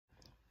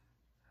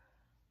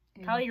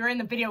Callie, you're in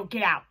the video.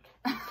 Get out.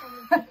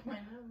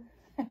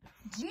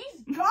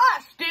 Jeez,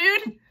 gosh,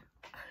 dude.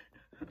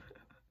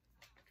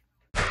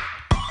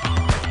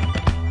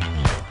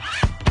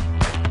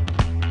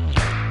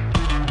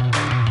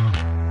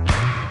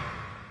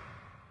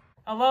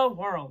 Hello,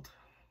 world.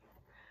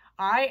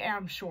 I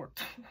am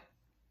short.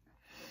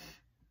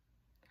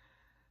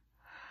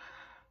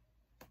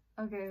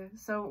 Okay,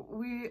 so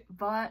we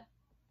bought.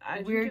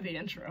 I Weird- do the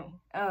intro.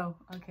 Oh,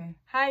 okay.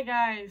 Hi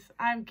guys,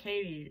 I'm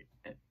Katie.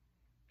 Are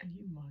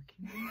you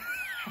mocking me?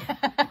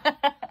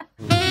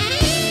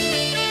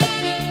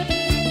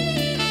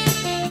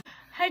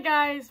 Hey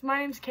guys, my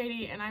name's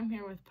Katie and I'm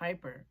here with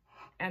Piper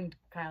and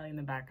Kylie in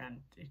the background.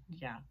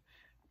 Yeah.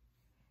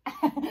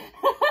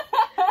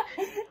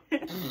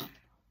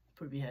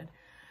 Poopy head.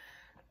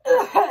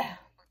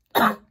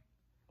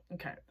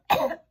 Okay.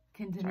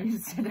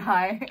 Continues to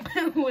die.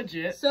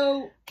 Legit.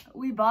 So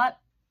we bought.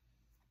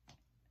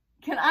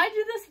 Can I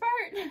do this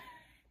part?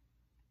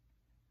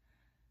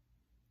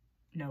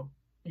 No.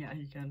 Yeah,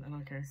 you can. I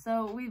don't care.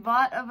 So we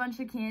bought a bunch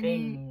of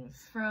candy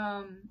Things.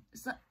 from.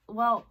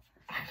 Well,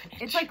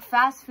 it's like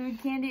fast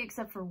food candy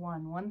except for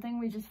one thing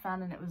we just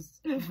found and it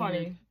was funny.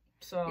 weird.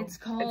 So It's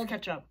called. it's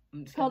ketchup.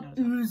 It's called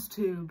Ooze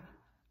Tube.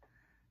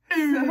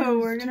 So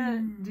we're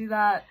gonna do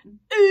that.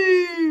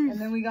 Ooze.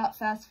 And then we got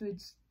fast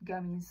food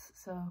gummies.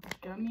 So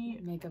Gummy.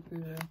 makeup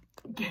guru.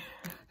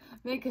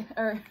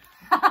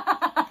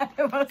 I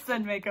almost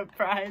said makeup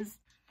fries.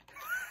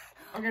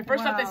 Okay,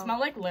 first up, they Wow. smell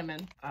like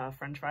lemon.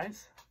 French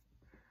fries.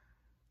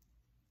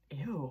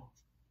 Ew.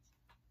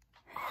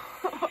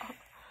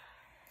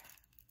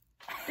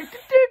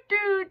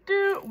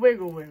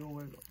 Wiggle, wiggle,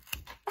 wiggle.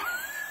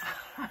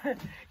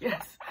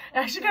 Yes. It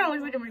actually kind of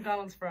looks like a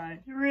McDonald's fry.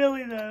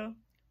 Really though.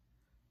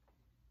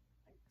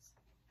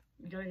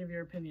 You gotta give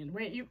your opinion.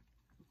 Wait, you.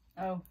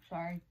 Oh,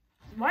 sorry.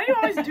 Why do you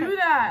always do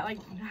that? Like.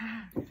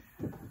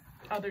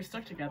 Oh, they're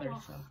stuck together,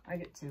 so I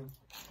get two.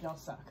 Y'all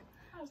suck.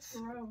 That's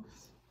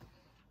gross.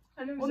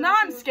 I know Well, exactly now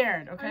I'm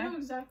scared, okay? I know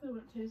exactly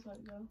what it tastes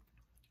like, though.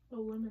 The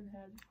lemon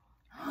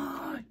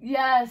head.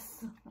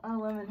 Yes, a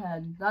lemon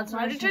head. That's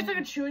Why what did it taste like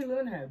a chewy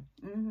lemon head?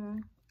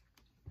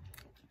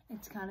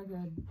 It's kind of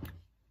good.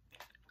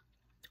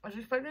 I was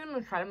expecting them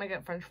to try to make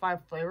it French fry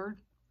flavored.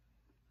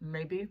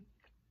 Maybe.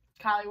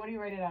 Kylie, what do you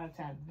rate it out of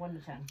 10? 1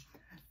 to 10.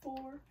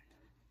 4.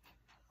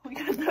 We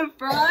got the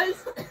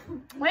fries.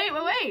 Wait.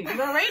 You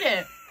gotta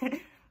rate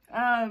it.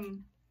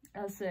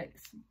 A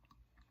 6.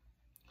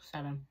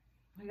 7.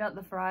 We got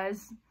the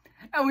fries.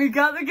 And we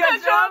got the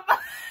ketchup.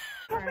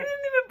 We didn't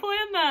even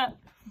plan that.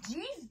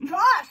 Jeez,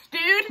 gosh,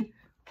 dude.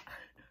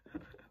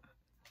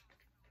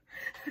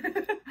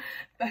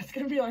 That's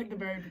gonna be like the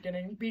very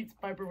beginning. Beats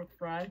Piper with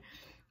fry.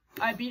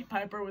 I beat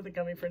Piper with a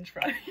gummy French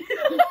fry.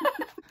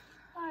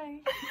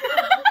 Hi.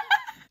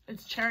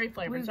 It's cherry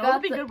flavored, We've so it'll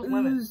got be the good with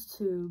lemon. Ooze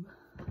Tube.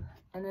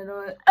 And it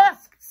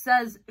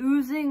says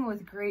oozing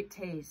with great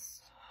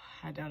taste.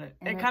 I doubt it.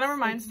 And It kind of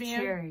reminds it's me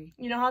cherry.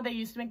 of, you know how they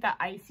used to make that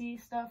icy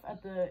stuff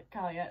at the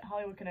at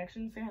Hollywood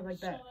Connections? They had like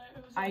that.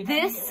 Icy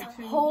This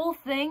too. whole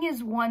thing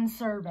is 1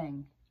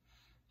 serving.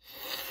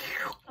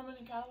 How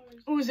many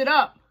calories? Ooze it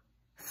up.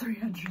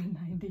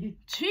 390.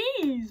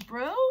 Jeez,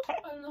 bro.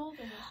 And the whole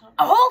thing is not.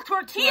 A whole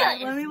tortilla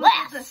Let me is look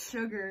at the less.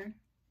 sugar.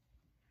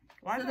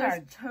 Why So is there's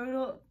that?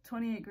 total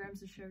 28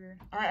 grams of sugar.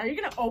 All right, are you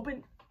gonna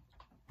open?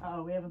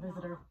 Oh, we have a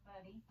visitor.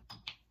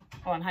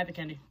 Hold on, hide the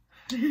candy.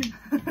 He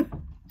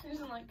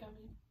doesn't like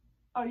gummy.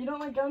 Oh, you don't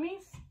like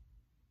gummies?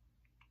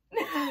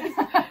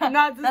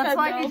 Not just That's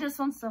why no. he just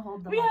wants to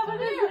hold them. We up have a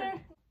there.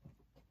 visitor.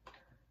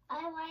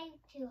 I like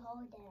to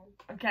hold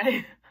them.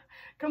 Okay,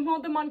 come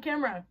hold them on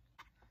camera.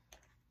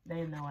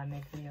 They know I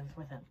make videos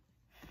with him.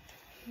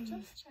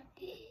 Just check.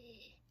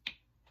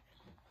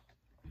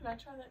 Can I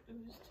try that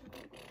ooze too?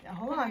 Yeah,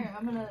 hold Come on. here,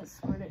 I'm gonna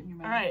squirt it in your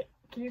mouth. All right,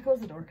 can you close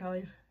the door,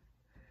 Kylie?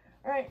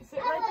 All right, sit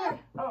right there.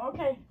 Oh,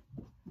 okay.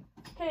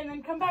 Okay, and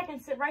then come back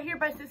and sit right here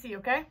by Sissy,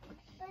 okay?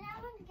 But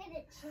I want to get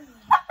it too.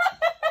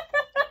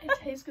 It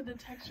tastes good. The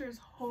texture is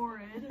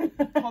horrid.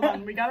 Hold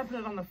on, we gotta put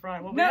it on the fry.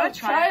 Well, we No, gotta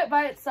try it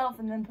by itself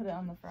and then put it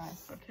on the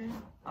fries. Okay.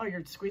 Oh,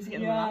 you're squeezing it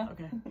in Yeah. the mouth?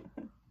 Okay.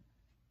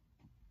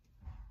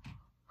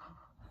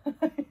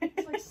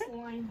 It's like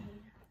slimy.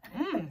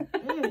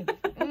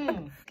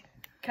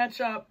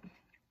 Ketchup.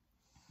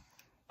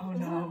 Oh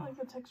Isn't it no. like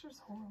the texture's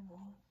horrible?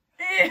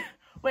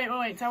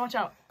 Wait, so watch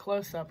out.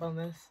 Close up on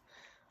this.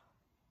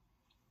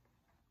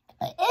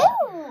 Ew!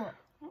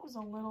 That was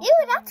a little. Ew,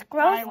 that's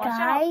gross, Alright, watch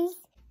out. guys.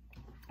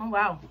 Oh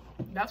wow.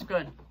 That's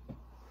good.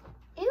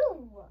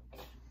 Ew.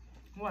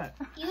 What?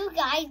 You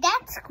guys,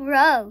 that's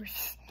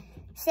gross.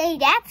 Say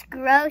that's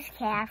gross,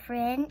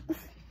 Catherine.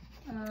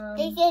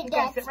 They said Okay,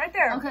 that's sit right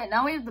there. Okay,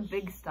 now we have the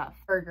big stuff.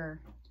 Burger.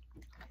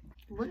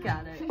 Look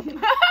at it.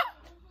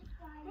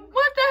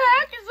 What the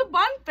heck? Is the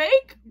bun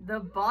fake? The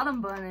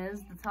bottom bun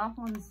is. The top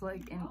one's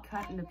like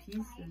cut into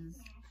pieces.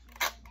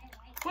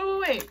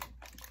 Wait.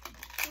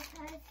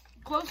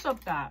 Close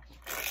up that.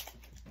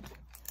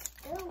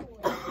 Ew.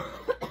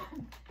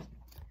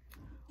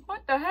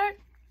 What the heck?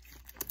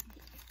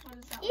 What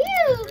is that?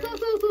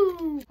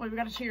 Ew. Wait, we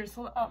gotta cheers.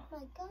 Oh, Oh my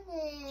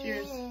goodness.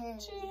 Cheers.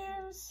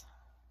 Cheers.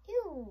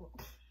 Ew.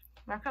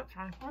 back up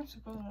time. I'm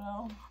supposed to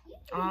know.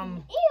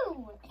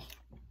 Ew.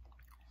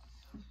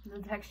 The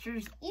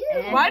textures.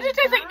 Ew. Why does it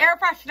taste like air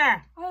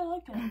freshener I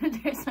like it.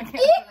 It tastes like Ew.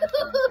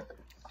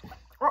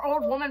 or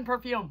old woman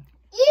perfume?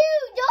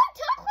 Ew. Don't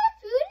talk about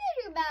food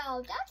in your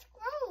mouth. That's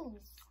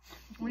gross.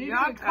 When you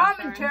Yeah, do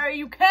commentary,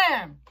 you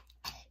can.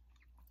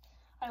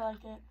 I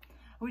like it.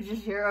 We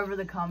just hear over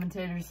the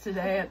commentators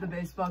today at the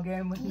baseball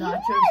game with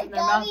nachos in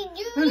their mouth.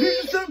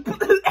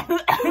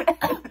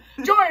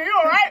 Joy, you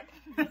alright?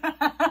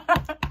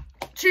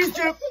 Cheese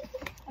dip.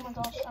 Oh my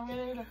gosh, I'm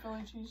gonna eat a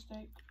Philly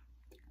cheesesteak.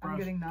 I'm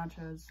getting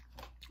nachos.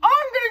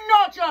 I'm getting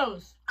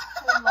nachos.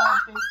 I love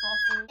baseball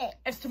food.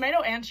 It's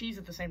tomato and cheese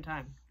at the same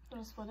time.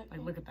 Gonna split it.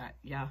 Like, look at that.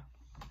 Yeah.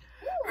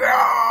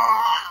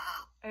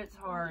 It's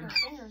hard. Your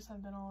fingers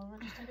have been all over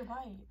it. Just take a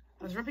bite.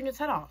 I was ripping its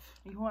head off.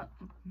 You want?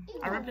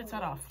 I ripped its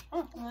head off.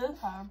 This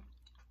time.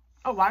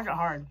 Oh, why is it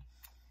hard?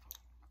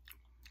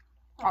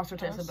 Also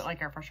tastes a bit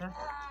like air freshener.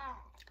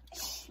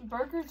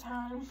 Burger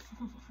time.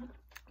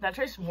 That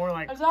tastes more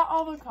like Is that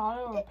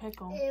avocado or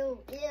pickle? Ew.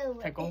 Ew.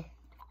 pickle.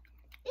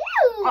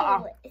 Ew.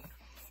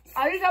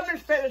 I just have to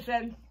spit this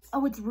in.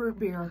 Oh, it's root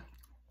beer.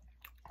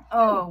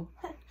 Oh,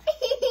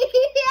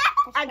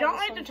 I don't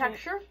like the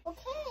texture.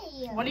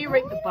 Okay. What do you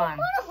rate the bun?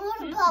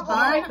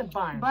 I rate the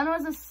bun. bun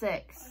was a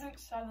 6. I think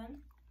 7.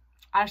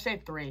 I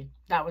say 3.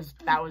 That was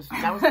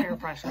air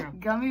freshener.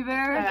 Gummy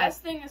bear. The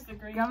best thing is the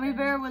green. Gummy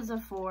bear was a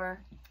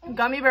 4.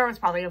 Gummy bear was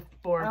probably a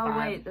 4 or 5. Oh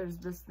wait, there's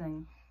this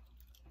thing.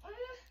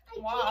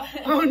 Why?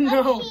 Oh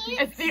no,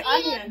 it's the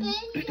onion.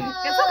 It's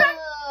okay.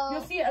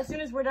 You'll see it as soon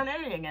as we're done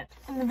editing it.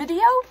 In the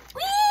video?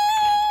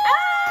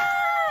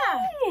 Ah!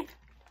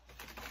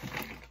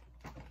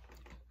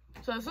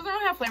 So this doesn't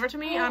really have flavor to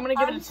me, and I'm gonna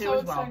give it a 2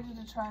 as well. I'm so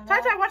excited to try Ty,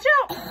 that. Ty, watch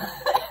out!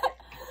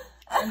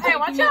 I'm Hey, taking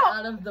watch it out!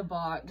 out of the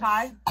box.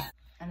 Ty,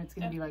 And it's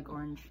gonna be like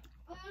orange.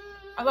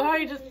 I love how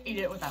you just eat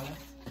it without it.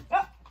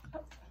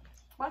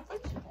 I'll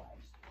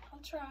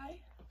try.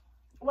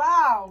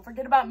 Wow,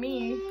 forget about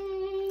me.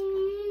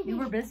 You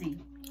were busy.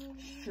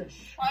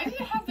 Shush. Why does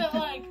it have that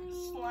like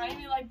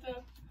slimy, like the?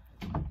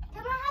 Can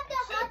I have the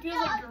It hot feels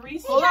dog? like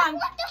greasy. Hold on.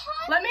 What the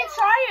hot Let me dog?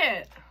 try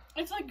it.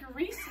 It's like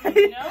greasy,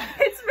 you know?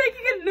 It's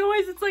making a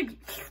noise. It's like.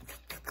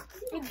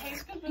 It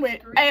tastes good, but Wait,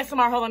 it's greasy.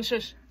 ASMR, hold on,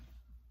 shush.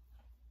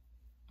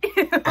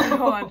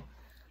 Hold on.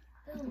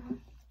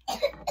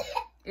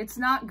 It's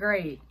not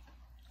great.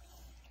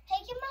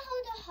 Hey, can I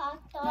hold the hot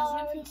Doesn't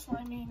dog? it feel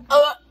slimy? Can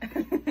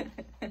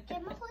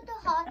I hold the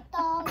hot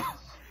dog?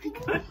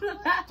 Go to the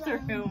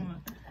bathroom.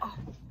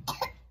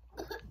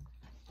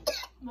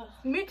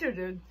 Me too,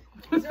 dude.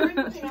 Is there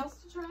anything else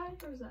to try,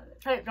 or is that it?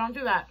 Hey, don't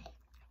do that.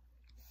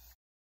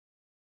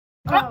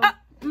 Oh.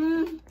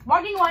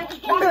 Walking away.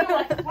 Walking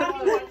away.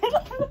 Walking away.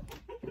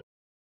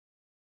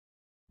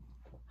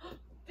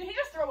 Did he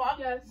just throw up?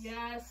 Yes.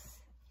 Yes.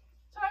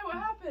 Ty, what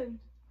happened?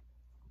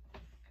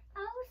 I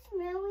was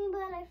smelling,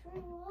 but I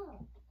threw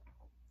up.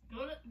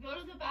 Go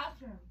to the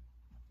bathroom.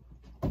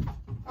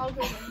 I'll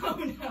go. Oh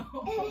no.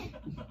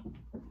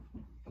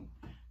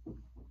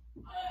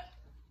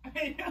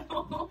 I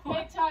know.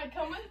 Hey, Ty,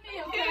 come with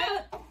me, okay?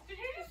 Did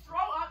you just throw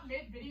up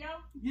mid-video?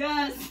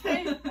 Yes.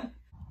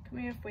 Come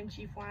here,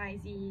 Frenchy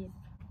Friesies.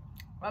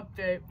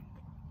 Update.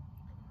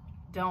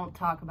 Don't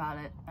talk about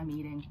it. I'm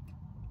eating.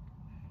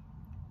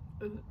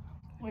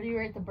 What do you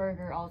rate the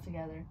burger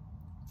altogether?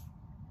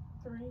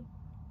 3.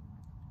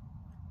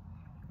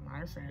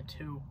 I say a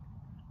 2.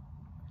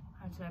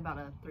 I'd say about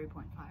a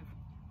 3.5.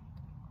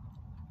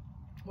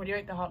 What do you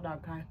rate the hot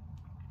dog, Kai?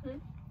 Hmm?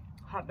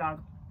 Hot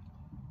dog.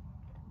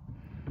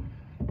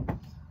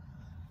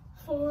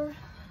 4.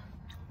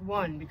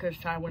 1, because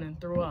Ty went and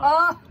threw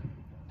up.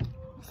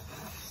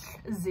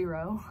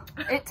 0.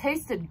 It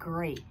tasted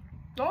great.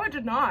 No, it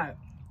did not.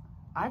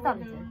 I thought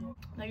it did.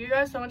 Thank you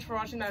guys so much for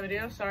watching that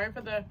video. Sorry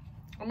for the...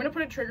 I'm going to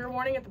put a trigger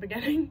warning at the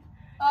beginning.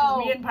 Oh.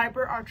 Me and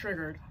Piper are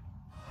triggered.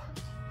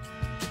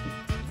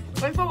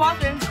 Thanks for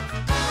watching.